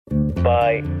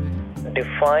by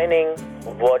defining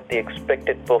what the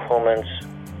expected performance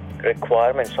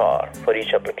requirements are for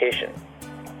each application.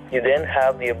 You then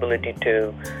have the ability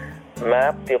to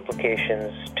map the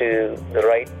applications to the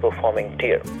right performing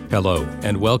tier. Hello,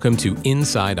 and welcome to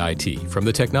Inside IT from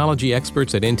the technology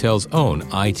experts at Intel's own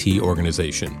IT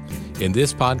organization. In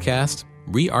this podcast,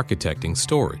 Re-architecting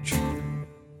Storage.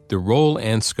 The role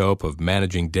and scope of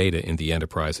managing data in the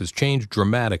enterprise has changed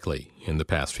dramatically in the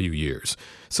past few years.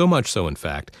 So much so, in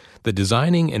fact, that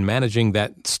designing and managing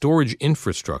that storage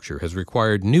infrastructure has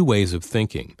required new ways of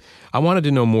thinking. I wanted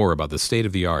to know more about the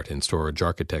state-of-the-art in storage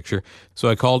architecture, so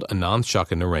I called Ananth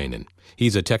Shakkanarayanan.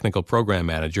 He's a technical program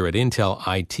manager at Intel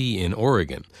IT in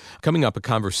Oregon. Coming up, a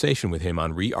conversation with him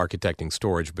on re-architecting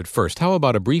storage. But first, how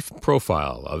about a brief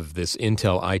profile of this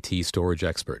Intel IT storage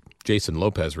expert? Jason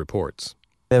Lopez reports.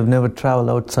 I've never traveled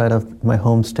outside of my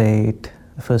home state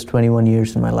the first 21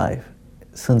 years in my life.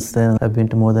 Since then, I've been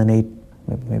to more than 8,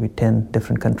 maybe 10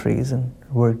 different countries and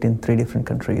worked in 3 different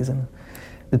countries. And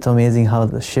it's amazing how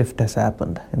the shift has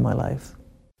happened in my life.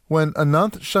 When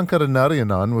Ananth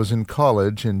Shakkanarayanan was in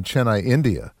college in Chennai,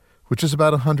 India, which is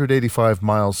about 185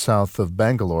 miles south of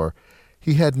Bangalore,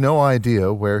 he had no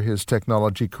idea where his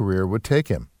technology career would take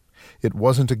him. It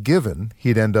wasn't a given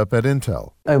he'd end up at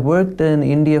Intel. I worked in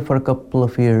India for a couple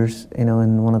of years,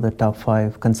 in one of the top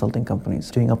 5 consulting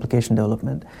companies doing application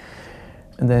development.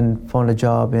 And then found a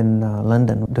job in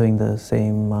London doing the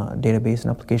same database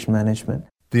and application management.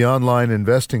 The online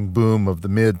investing boom of the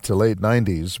mid to late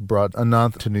 90s brought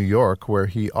Ananth to New York, where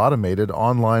he automated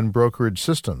online brokerage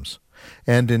systems.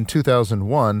 And in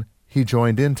 2001, he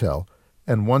joined Intel,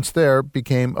 and once there,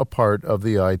 became a part of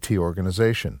the IT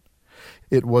organization.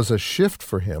 It was a shift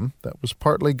for him that was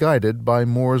partly guided by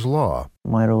Moore's Law.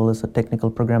 My role is a technical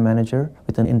program manager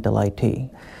within Intel IT.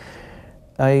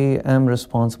 I am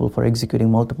responsible for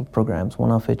executing multiple programs,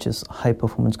 one of which is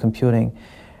high-performance computing,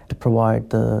 to provide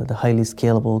the highly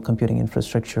scalable computing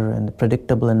infrastructure and the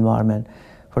predictable environment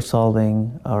for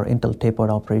solving our Intel tape-out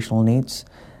operational needs.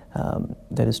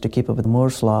 That is to keep up with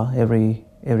Moore's Law every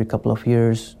couple of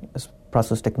years as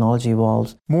process technology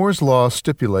evolves. Moore's Law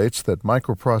stipulates that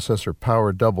microprocessor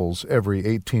power doubles every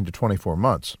 18 to 24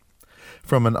 months.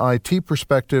 From an IT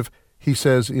perspective, he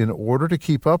says in order to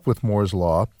keep up with Moore's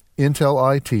Law, Intel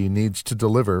IT needs to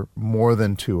deliver more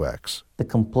than 2x. The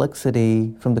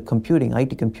complexity from the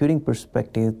IT computing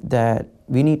perspective that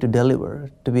we need to deliver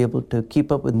to be able to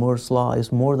keep up with Moore's Law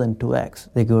is more than 2x.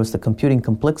 Because the computing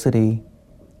complexity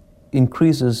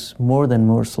increases more than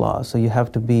Moore's Law, so you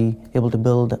have to be able to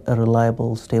build a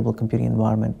reliable, stable computing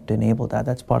environment to enable that.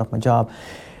 That's part of my job.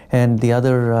 And the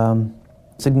other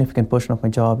significant portion of my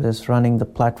job is running the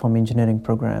platform engineering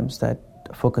programs that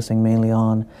are focusing mainly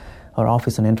on our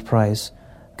office and enterprise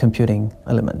computing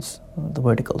elements, the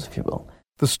verticals, if you will.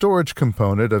 The storage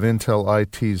component of Intel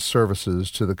IT's services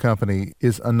to the company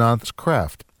is Ananth's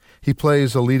craft. He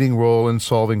plays a leading role in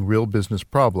solving real business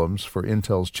problems for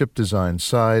Intel's chip design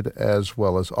side as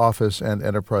well as office and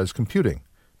enterprise computing,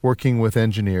 working with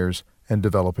engineers and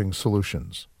developing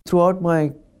solutions. Throughout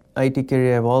my IT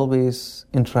career, I've always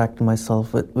interacted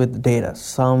myself with data,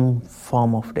 some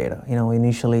form of data.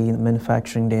 Initially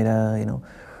manufacturing data,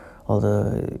 all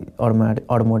the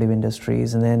automotive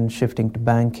industries, and then shifting to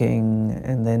banking,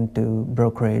 and then to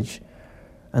brokerage,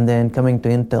 and then coming to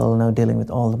Intel, now dealing with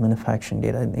all the manufacturing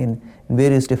data in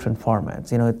various different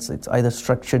formats. It's either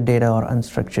structured data or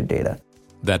unstructured data.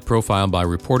 That profile by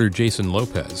reporter Jason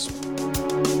Lopez.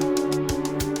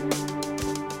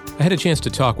 I had a chance to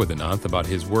talk with Ananth about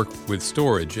his work with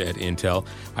storage at Intel.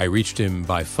 I reached him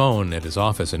by phone at his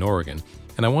office in Oregon,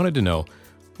 and I wanted to know,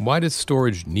 why does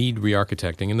storage need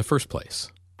re-architecting in the first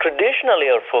place? Traditionally,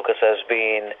 our focus has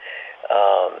been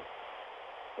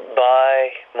buy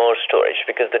more storage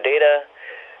because the data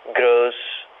grows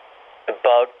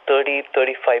about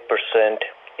 30-35%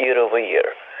 year over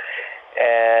year.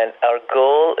 And our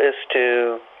goal is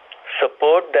to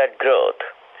support that growth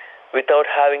without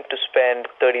having to spend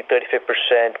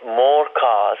 30-35% more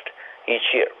cost each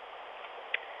year.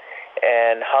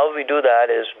 And how we do that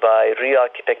is by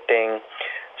re-architecting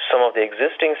some of the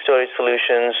existing storage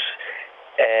solutions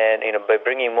and by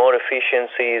bringing more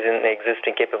efficiencies in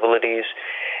existing capabilities,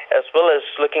 as well as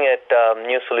looking at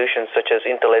new solutions such as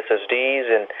Intel SSDs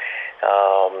and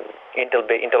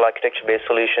Intel architecture-based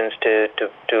solutions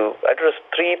to address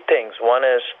 3 things. One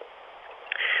is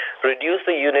reduce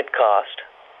the unit cost,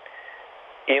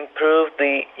 improve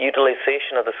the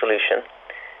utilization of the solution,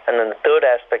 and then the third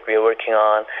aspect we are working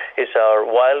on is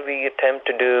while we attempt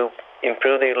to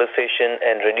improve the utilization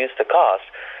and reduce the cost,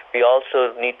 we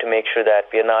also need to make sure that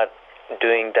we are not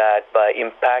doing that by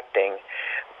impacting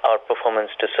our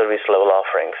performance to service level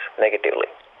offerings negatively.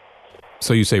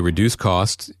 So you say reduce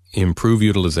costs, improve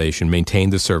utilization,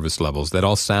 maintain the service levels. That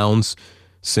all sounds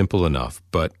simple enough,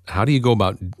 but how do you go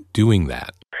about doing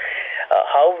that?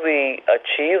 How we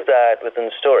achieve that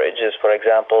within storage is, for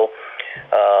example,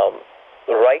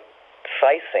 right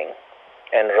sizing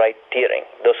and right tiering.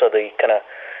 Those are the kind of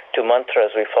two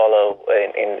mantras we follow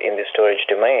in the storage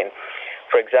domain.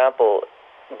 For example,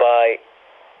 by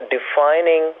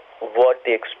defining what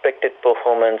the expected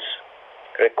performance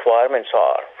requirements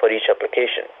are for each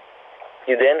application,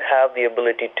 you then have the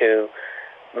ability to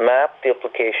map the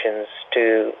applications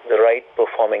to the right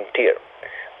performing tier.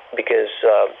 Because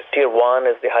tier 1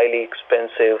 is the highly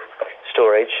expensive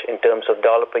storage in terms of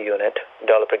dollar per unit,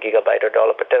 dollar per gigabyte, or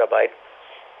dollar per terabyte.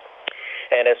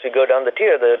 And as we go down the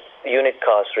tier, the unit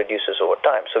cost reduces over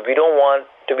time. So we don't want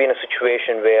to be in a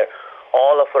situation where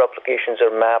all of our applications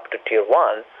are mapped to tier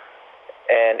 1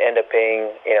 and end up paying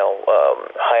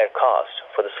higher cost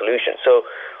for the solution. So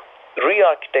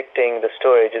re-architecting the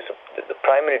storage is the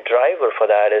primary driver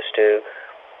for that, is to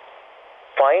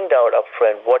find out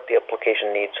upfront what the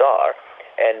application needs are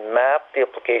and map the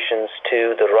applications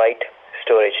to the right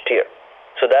storage tier.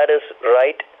 So that is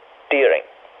right tiering.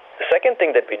 The second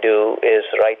thing that we do is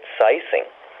right sizing.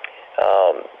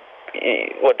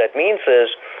 What that means is,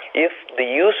 if the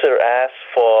user asks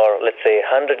for, let's say,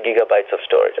 100 gigabytes of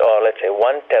storage, or let's say 1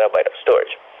 terabyte of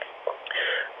storage,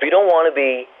 we don't want to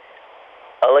be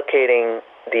allocating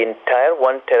the entire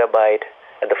 1 terabyte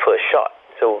at the first shot.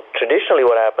 So traditionally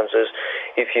what happens is,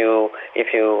 if you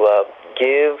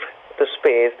give the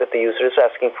space that the user is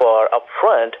asking for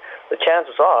upfront, the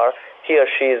chances are he or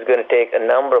she is going to take a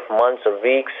number of months or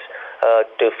weeks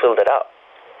to fill that out.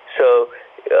 So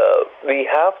we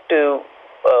have to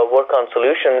work on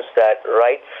solutions that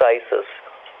right sizes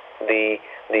the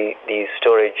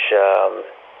storage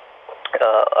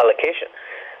allocation.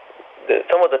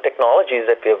 Some of the technologies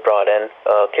that we have brought in,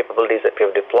 capabilities that we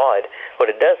have deployed, what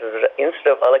it does is,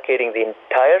 instead of allocating the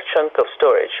entire chunk of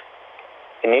storage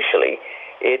initially,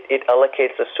 it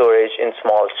allocates the storage in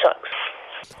small chunks.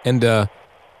 And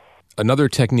another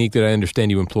technique that I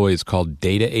understand you employ is called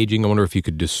data aging. I wonder if you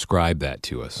could describe that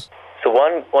to us. So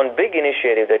one big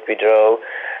initiative that we drove,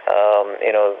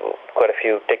 quite a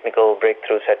few technical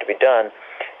breakthroughs had to be done,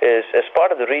 is as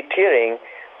part of the re-tiering,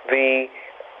 we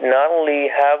not only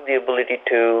have the ability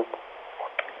to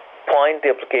point the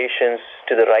applications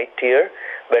to the right tier,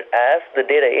 but as the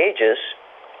data ages,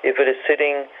 if it is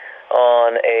sitting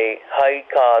on a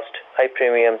high-cost,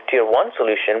 high-premium Tier 1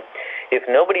 solution, if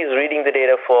nobody is reading the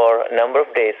data for a number of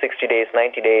days, 60 days,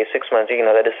 90 days, 6 months,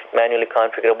 that is manually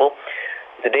configurable,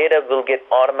 the data will get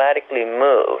automatically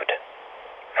moved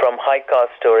from high-cost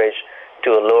storage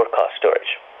to a lower-cost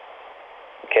storage.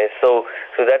 Okay, so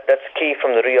that's key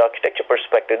from the re-architecture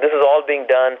perspective. This is all being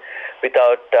done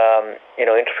without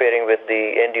interfering with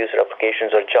the end-user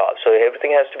applications or jobs. So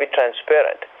everything has to be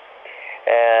transparent.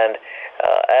 And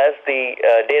as the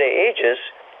data ages,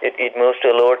 it moves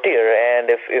to a lower tier. And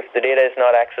if the data is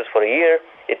not accessed for a year,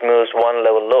 it moves one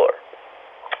level lower.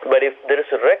 But if there is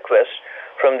a request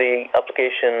from the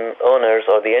application owners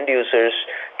or the end users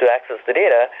to access the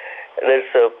data, there's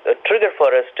a trigger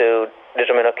for us to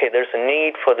determine, okay, there's a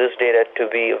need for this data to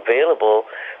be available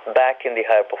back in the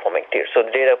higher performing tier. So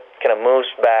the data kind of moves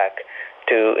back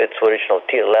to its original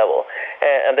tier level.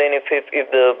 And then if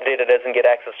the data doesn't get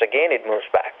accessed again, it moves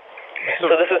back.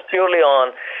 So this is purely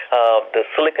on the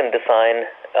silicon design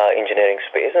engineering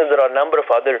space. And there are a number of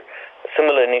other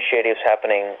similar initiatives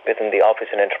happening within the office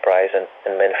and enterprise and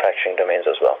manufacturing domains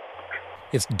as well.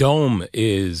 It's DOME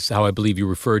is how I believe you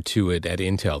referred to it at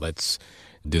Intel. That's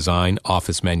design,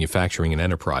 office, manufacturing, and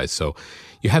enterprise. So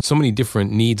you have so many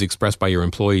different needs expressed by your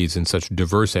employees in such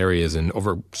diverse areas and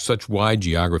over such wide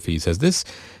geographies. Has this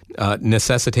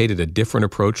necessitated a different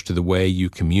approach to the way you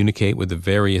communicate with the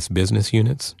various business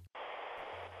units?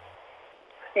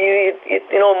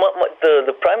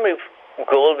 The primary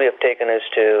goal we have taken is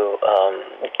to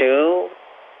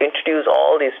introduce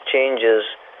all these changes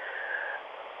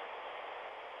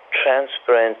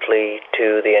transparently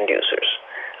to the end users.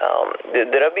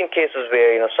 There have been cases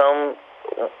where some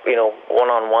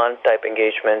one-on-one type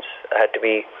engagements had to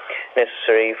be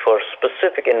necessary for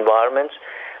specific environments,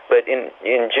 but in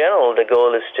general the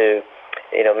goal is to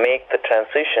make the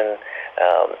transition,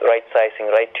 right sizing,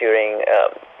 right tiering,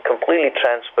 completely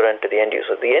transparent to the end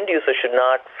user. The end user should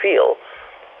not feel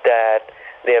that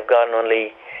they have gotten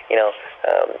only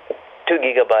 2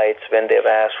 gigabytes when they've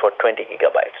asked for 20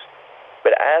 gigabytes.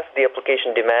 But as the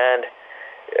application demand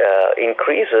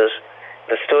increases,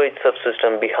 the storage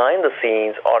subsystem behind the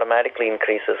scenes automatically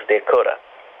increases their quota,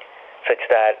 such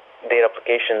that their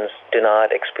applications do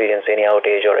not experience any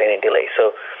outage or any delay.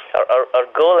 So our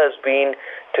goal has been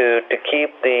to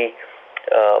keep the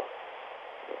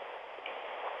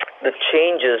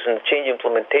changes and change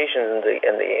implementations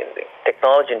and the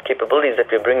technology and capabilities that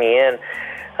we're bringing in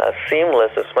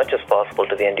seamless as much as possible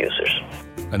to the end users.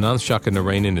 Anand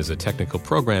Shakanarayanan is a technical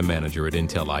program manager at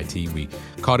Intel IT. We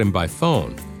caught him by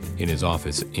phone in his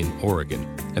office in Oregon.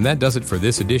 And that does it for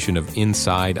this edition of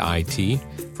Inside IT.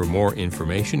 For more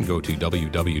information, go to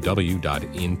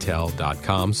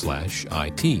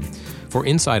www.intel.com/IT. For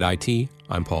Inside IT,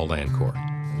 I'm Paul Lancourt.